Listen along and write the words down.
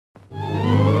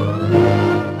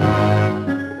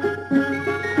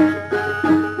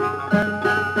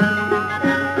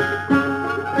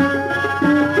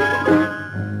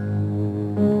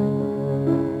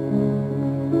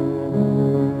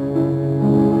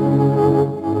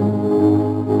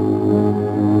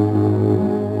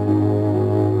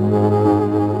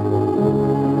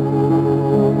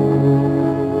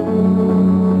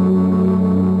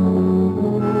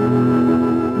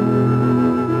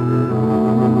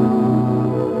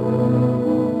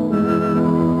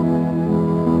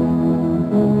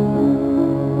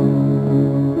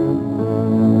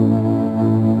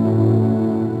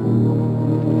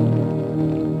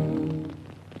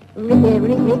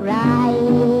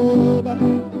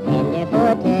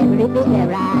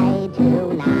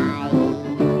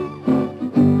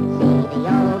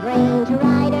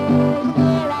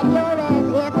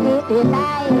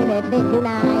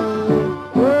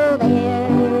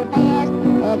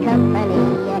company.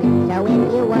 So if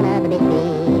you wanna be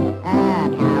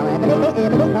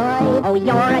cowboy, oh,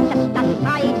 you're just a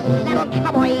side little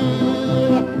cowboy,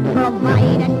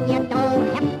 provided you don't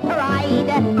have to ride.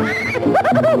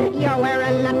 You're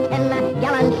wearing a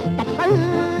 10-gallon Stetson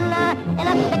and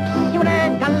a 6-shooter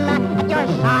gun at your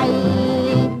side.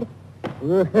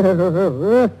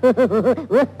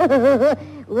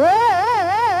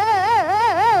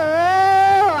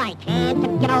 I can't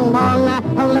get along,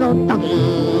 a little doggy.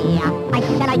 I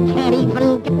said I can't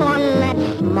even get one that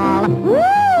small. Woo!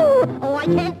 Oh, I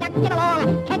can't get along,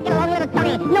 little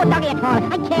doggy. No doggy at all.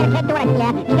 I can't do it,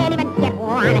 yeah. Can't even get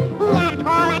one. Not at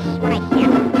all, that's what I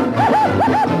said.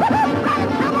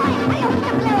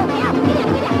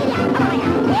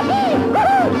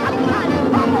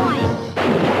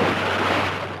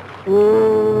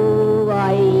 Ooh,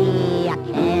 I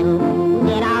can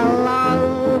get along,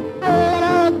 a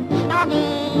little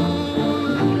doggy.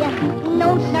 No,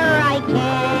 sir, I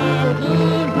can't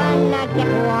even get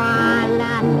one.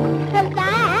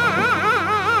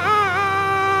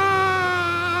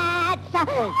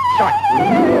 That's short.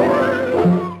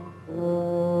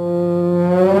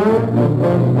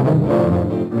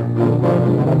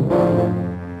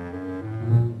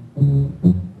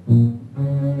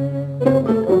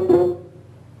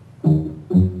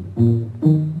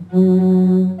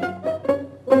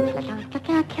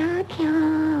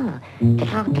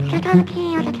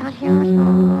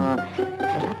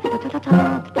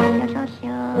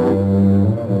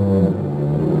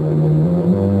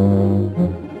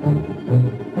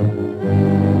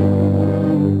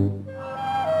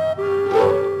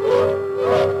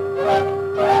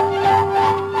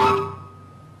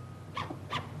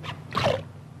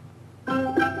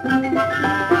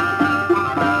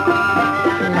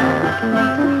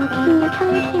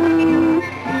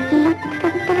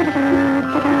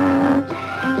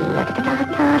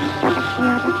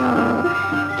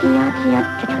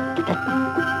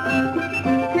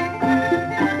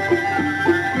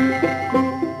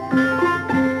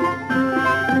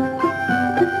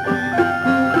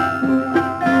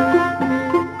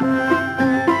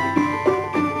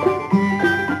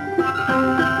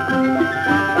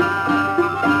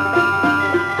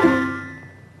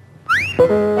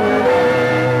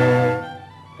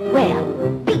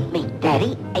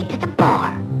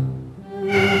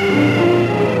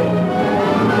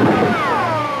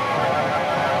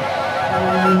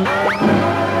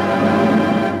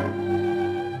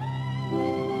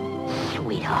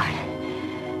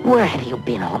 Where have you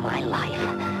been all my life?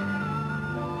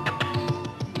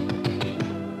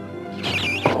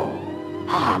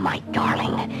 Ah, my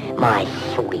darling, my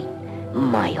sweet,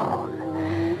 my own.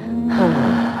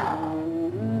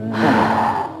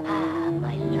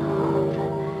 My love,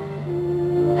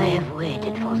 I have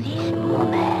waited for this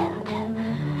moment.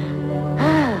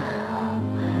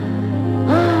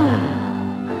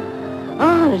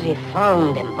 Oh, the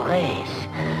fond embrace.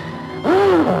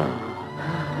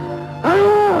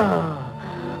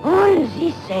 All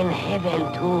this in heaven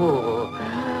too.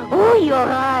 Oh, your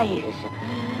eyes.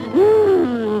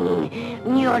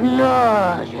 Your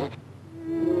nose.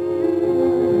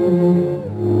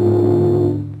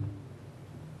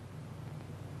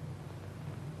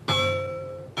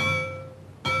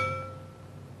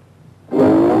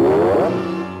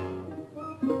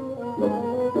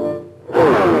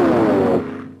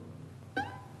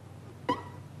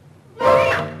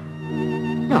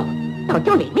 No,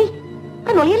 don't eat me.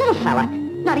 I'm only a little fella.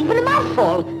 Not even a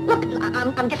mouthful. Look,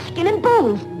 I'm just skin and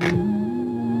bones.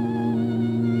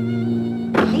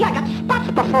 See, I got spots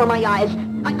before my eyes.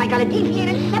 I got a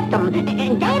deviated septum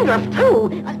and dandruff,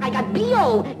 too. I got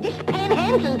B.O.,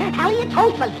 dysphanhansen,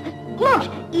 halitosis. Look,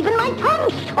 even my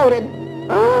tongue's coated.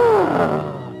 Oh.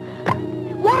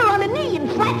 Water on the knee and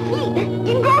flat feet.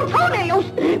 Ingrown toenails.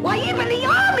 Why, even the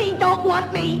army don't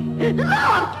want me.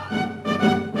 Look!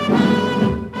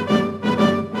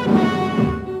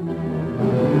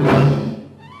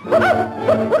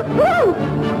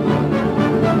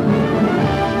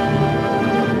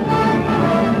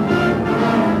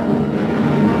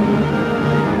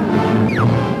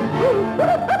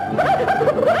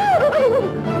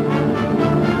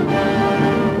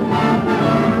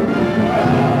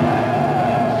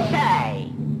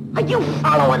 Say, are you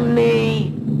following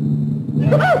me?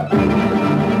 You're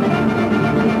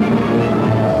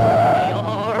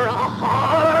a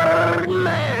hard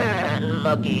man,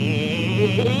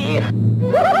 Muggy.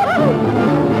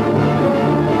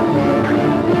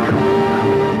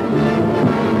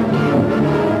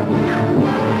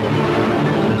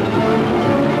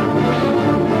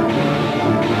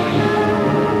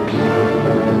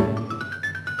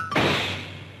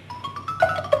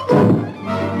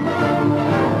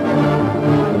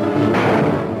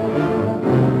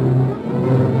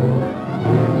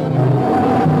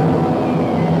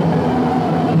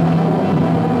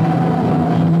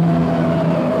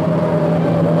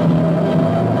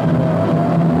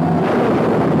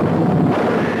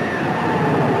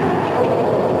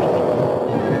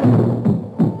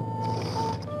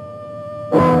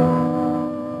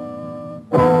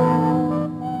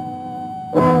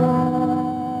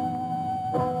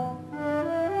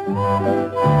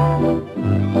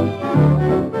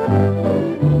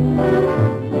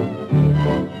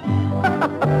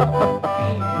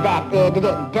 That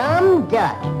dumb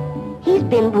duck. He's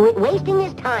been wasting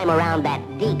his time around that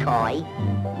decoy.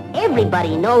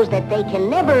 Everybody knows that they can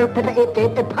never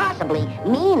possibly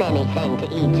mean anything to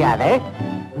each other.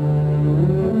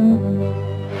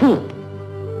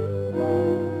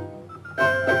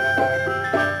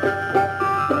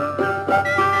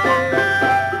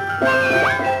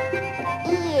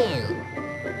 You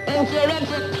and your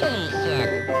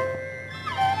education.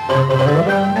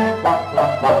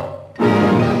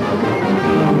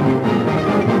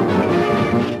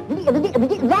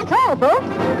 That's all,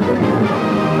 folks.